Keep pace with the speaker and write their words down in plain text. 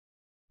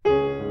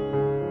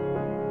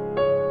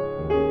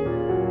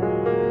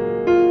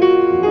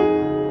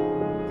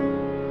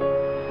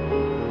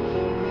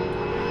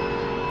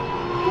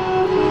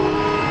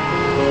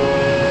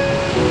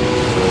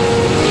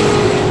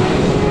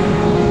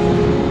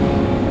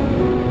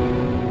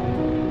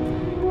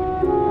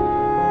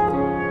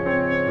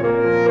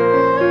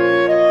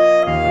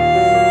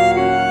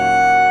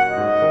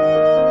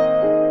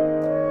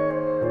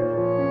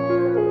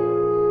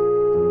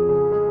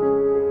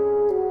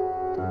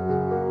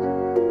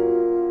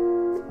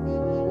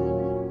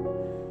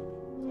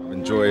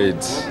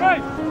enjoyed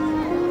like,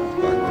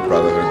 the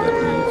brotherhood that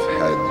we've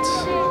had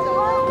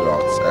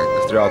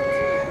throughout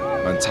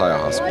my entire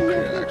high school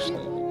career, actually.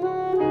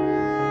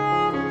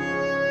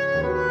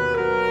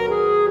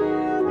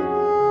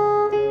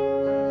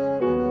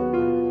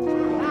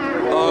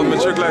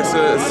 Matric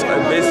is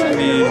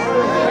basically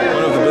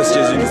one of the best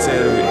years you can say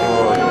for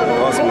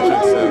us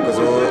Matrics, because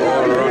we're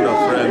all around our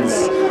friends,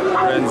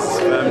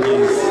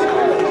 families,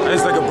 and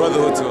it's like a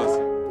brotherhood to us.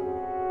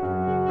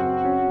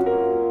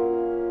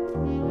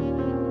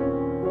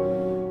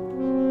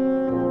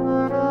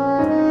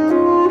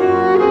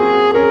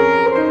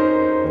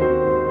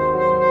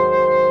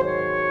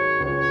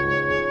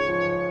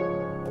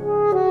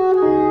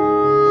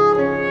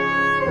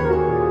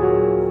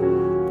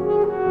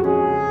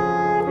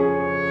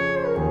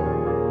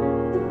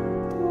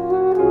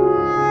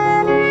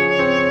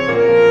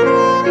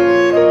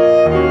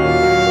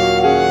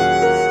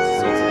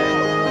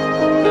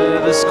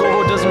 The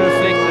scoreboard doesn't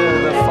reflect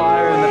the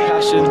fire and the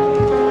passion,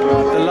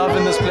 the love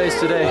in this place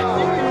today.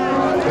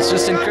 It's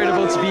just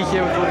incredible to be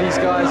here with all these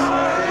guys.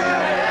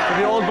 For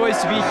the old boys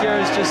to be here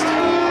is just,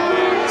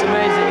 it's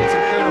amazing, it's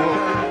incredible.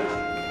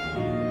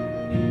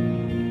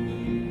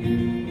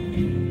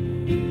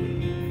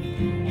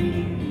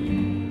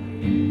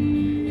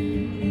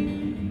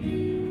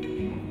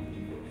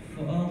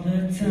 For all the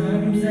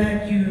times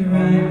that you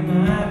ride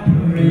my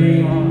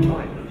parade,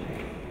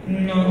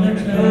 and all the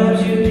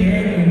clubs you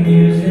get in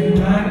using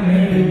my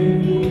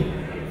name.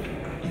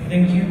 You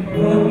think you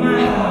broke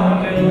my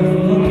heart, girl,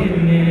 for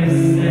goodness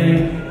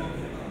sake.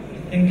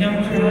 You think I'm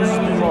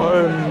trying. My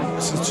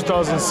home since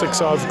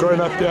 2006. I've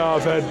grown up here.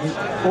 I've had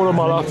all of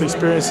my life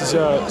experiences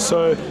here.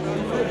 So,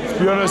 to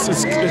be honest,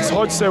 it's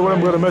hard to say what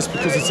I'm going to miss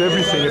because it's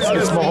everything.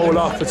 It's my whole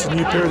life. It's a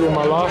new period in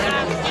my life,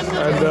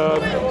 and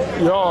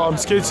yeah, I'm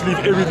scared to leave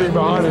everything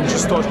behind and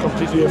just start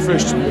completely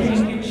afresh. To be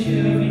honest.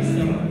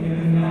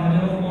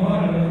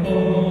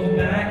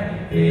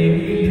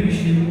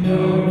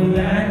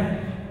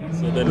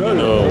 So then, you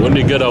know, when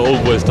we get our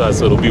old boys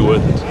title, it'll be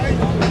worth it.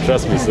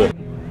 Trust me, sir.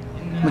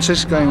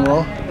 Matric's going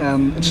well.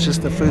 It's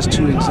just the first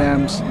 2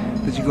 exams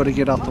that you got to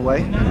get out the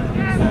way.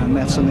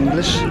 Maths and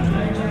English.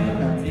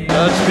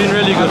 It's been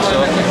really good,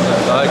 sir.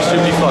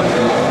 Extremely fun.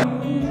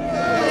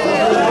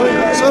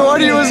 So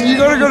what you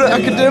got to go to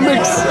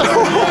academics.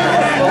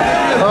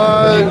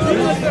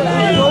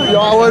 Yeah,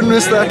 I won't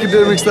miss the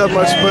academics that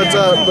much, but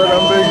I'm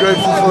very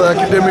grateful for the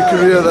academic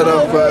career that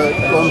I've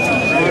gone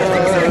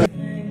through.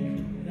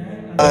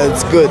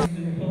 It's good.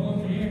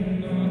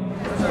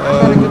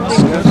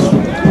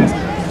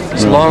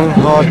 It's long,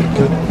 hard,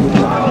 good.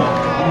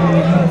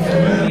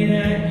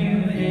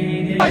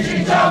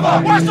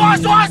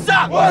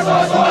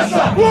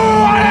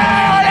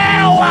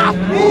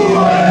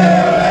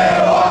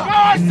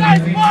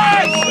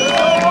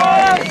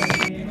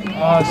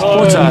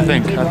 Water, I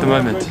think, at the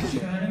moment.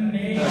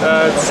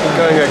 It's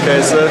going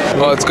okay, sir.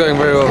 Oh, it's going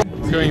very well.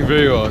 It's going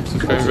very well, it's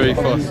going very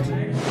fast.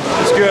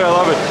 It's good, I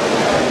love it.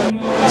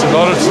 It's a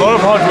lot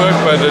of hard work,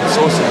 but it's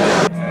awesome.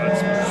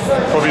 It's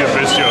probably your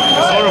best year. It's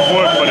a lot of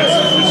work, but it's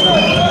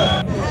cool.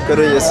 Good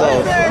at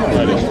yourself. A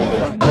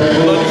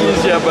lot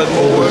easier, but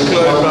more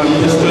workload, but I'm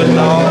used to it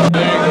now.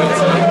 Very good,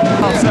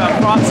 sir.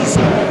 Francis.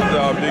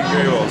 Yeah, I'm doing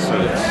very well,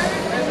 sir.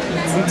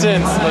 It's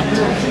intense, but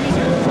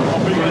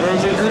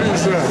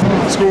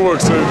Schoolwork,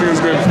 so everything is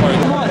going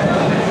fine.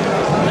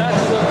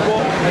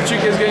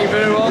 Matric is going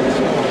very well,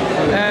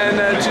 and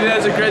today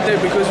is a great day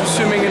because we're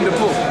swimming in the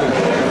pool.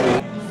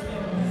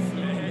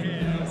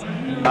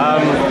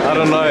 I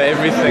don't know,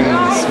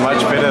 everything's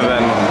much better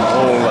than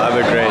all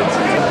other grades.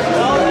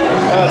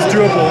 It's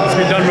doable. It's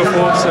been done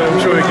before, so I'm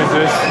sure we can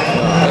do it.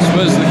 I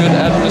suppose the good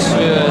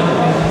atmosphere,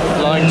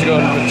 allowing to go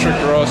on Matric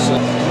Ross,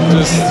 and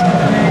just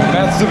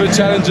maths is a bit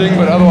challenging,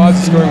 but otherwise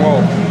it's going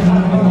well.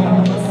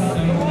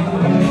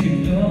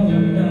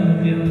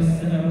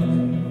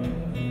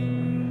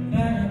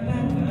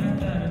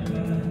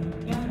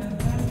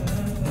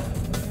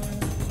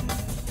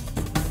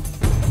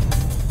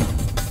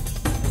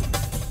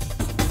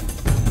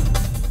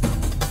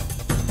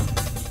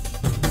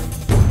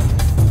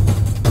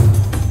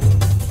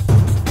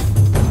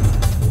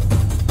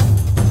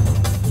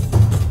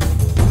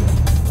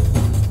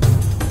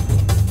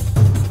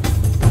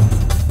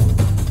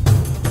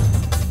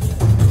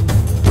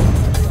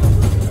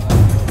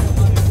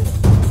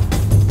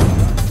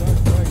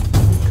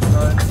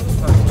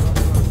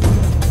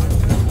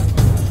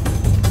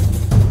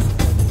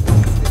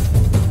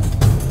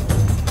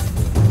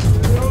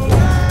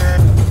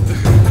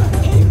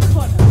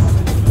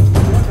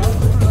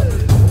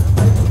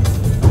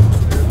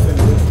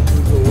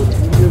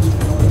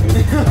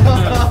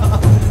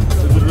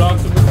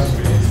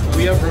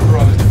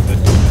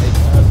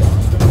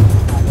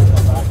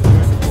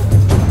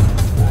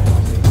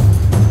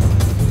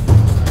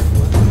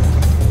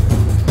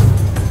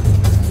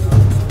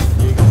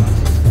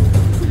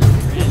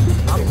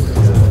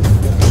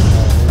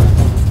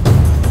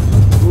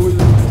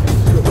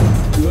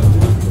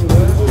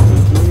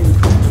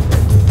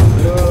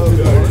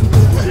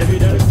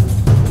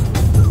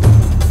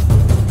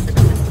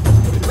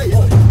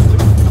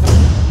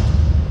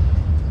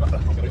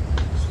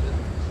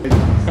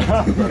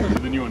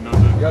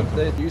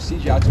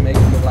 CGI to make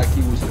it look like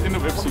he was... In the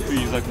FCP,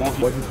 he's like,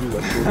 what did you do?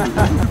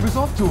 It was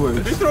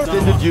afterwards.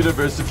 Extended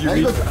universe, if you read.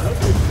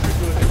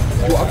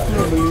 You're up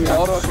to a million.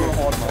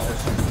 Hard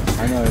mouse.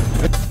 I know.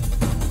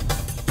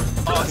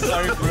 Oh,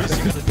 sorry for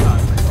missing the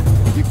time.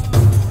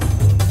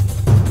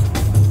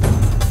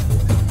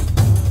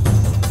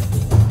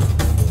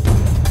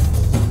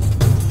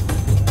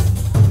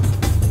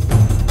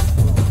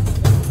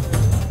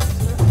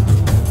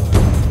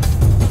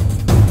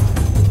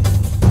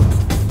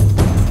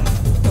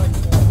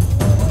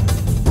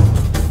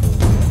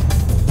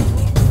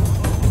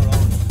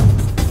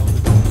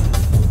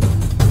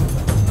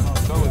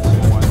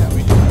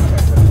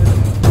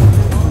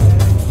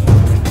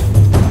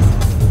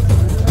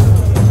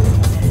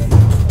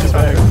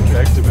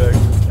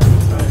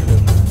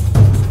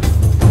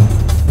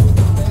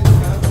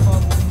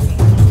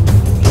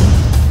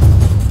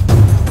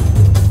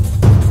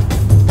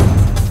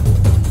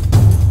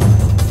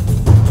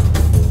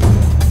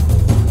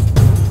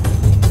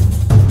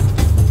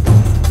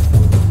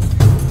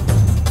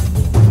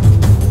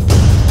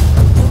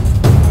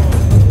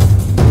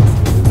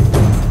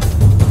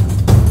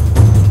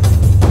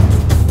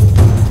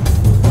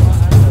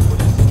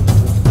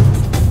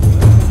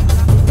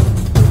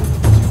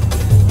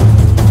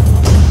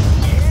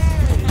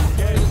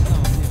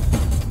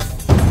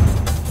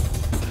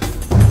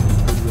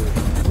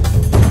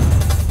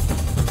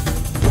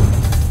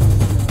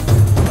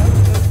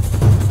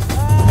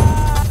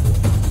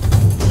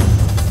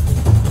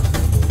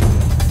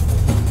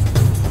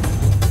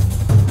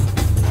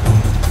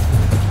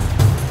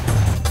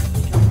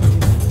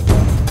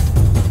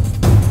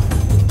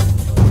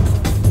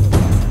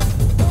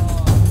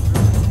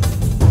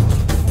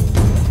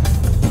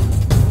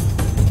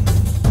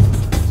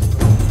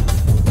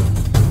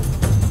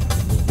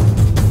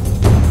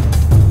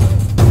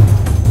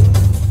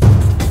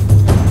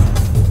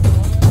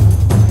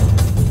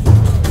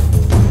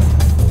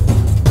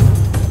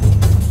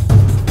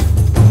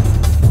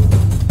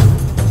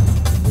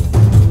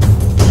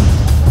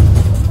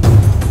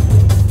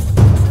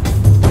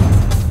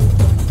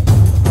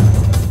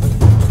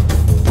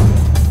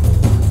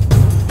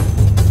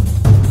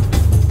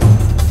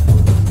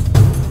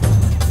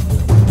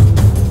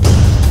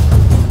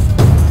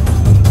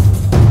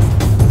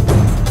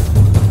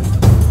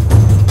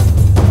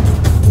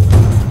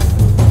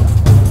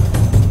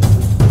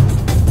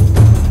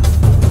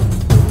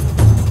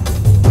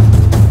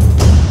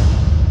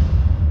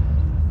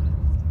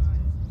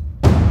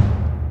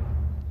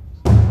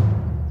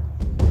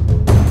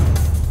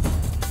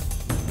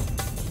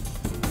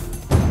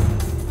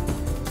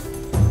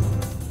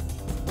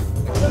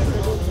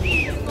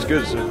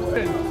 Good,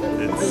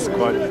 it's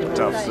quite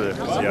tough, so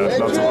yeah,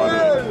 lots of fun.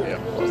 Yeah,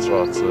 that's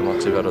right, so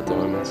not too bad at the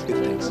moment.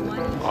 Good, thanks.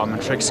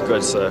 Matric's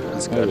good, so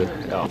it's good.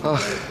 Yeah.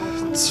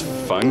 It's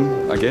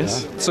fun, I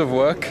guess. Lots of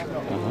work,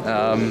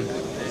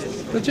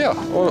 but yeah,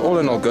 all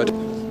in all good.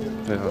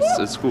 Yeah,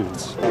 it's cool.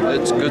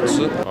 It's good,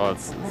 sir. Oh,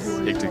 it's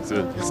hectic,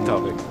 sir. It's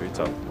tough, very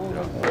tough.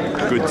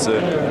 Yeah. Good,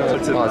 sir.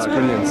 Oh, it's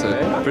brilliant, sir.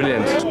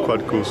 Brilliant. It's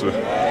quite cool, sir.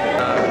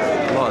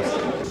 Nice.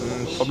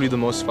 Probably the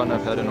most fun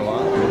I've had in a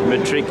while.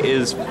 Matric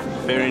is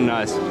very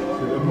nice. It's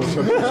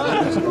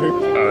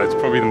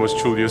probably the most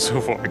chill year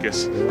so far, I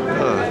guess.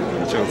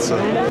 Chill, sir.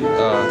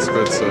 It's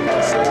good, sir.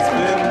 It's been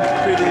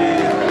pretty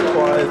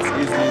quiet,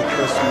 easy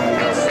first few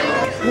weeks.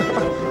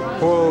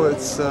 Well,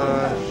 it's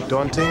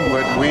daunting,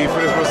 but we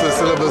finished most of the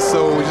syllabus,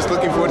 so we're just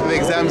looking forward to the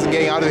exams and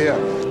getting out of here.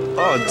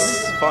 Oh,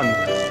 it's fun.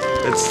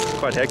 It's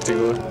quite hectic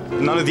though.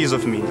 None of these are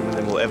for me, none of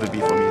them will ever be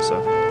for me,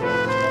 so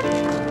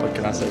what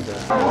can I say there?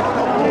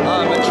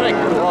 Matric,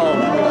 well,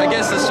 I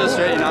guess it's just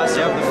really nice.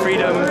 You have the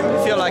freedom, you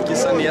feel like you're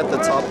suddenly at the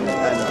top, and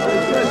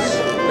it's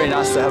very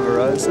nice to have a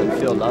rose and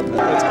feel loved.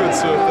 That's good,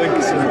 sir. Thank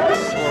you, sir.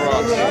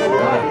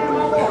 Alright.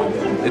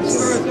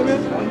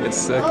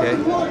 It's okay.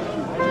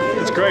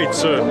 It's great,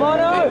 sir.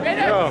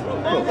 Yeah, a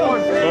lot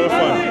of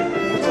fun.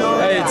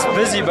 Hey, it's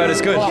busy, but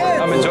it's good.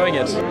 I'm enjoying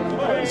it.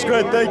 It's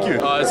great, thank you.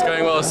 It's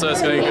going well, so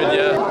it's going good,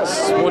 yeah.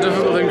 It's more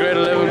difficult than grade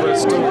 11, but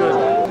it's still good.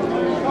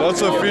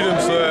 Lots of freedom,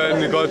 sir,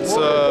 and you got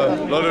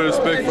a lot of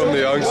respect from the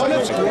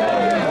youngsters.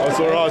 That's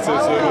alright, sir.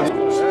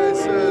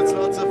 It's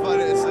lots of fun.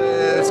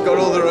 It's got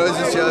all the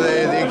roses here.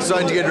 They're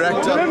starting to get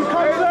racked up.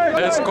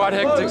 It's quite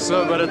hectic,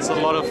 sir, but it's a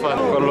lot of fun.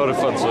 Got a lot of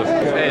fun, sir.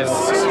 Hey,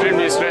 it's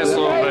extremely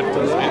stressful, but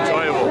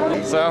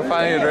enjoyable. So I'm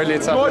finding it really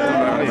tough at the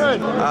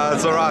moment.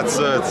 It's alright,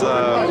 sir. It's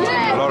a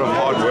lot of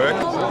hard work.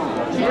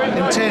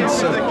 Intense,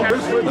 sir.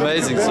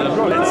 Amazing, sir.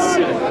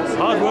 It's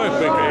hard work,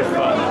 but great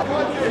fun.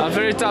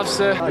 Very tough,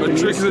 sir.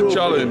 Matric is a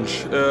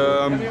challenge.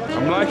 I'm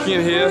liking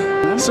it here.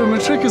 So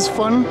Matric is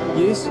fun.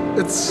 Yes.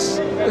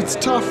 It's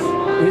tough,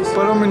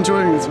 but I'm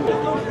enjoying it.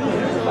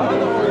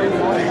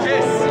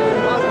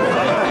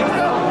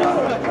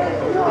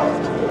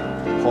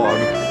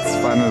 Hard. It's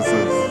fun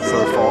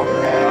so far.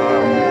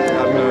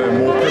 Having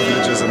more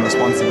privileges and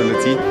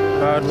responsibility.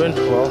 It went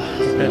well.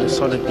 We played a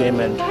solid game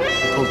and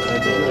pulled through.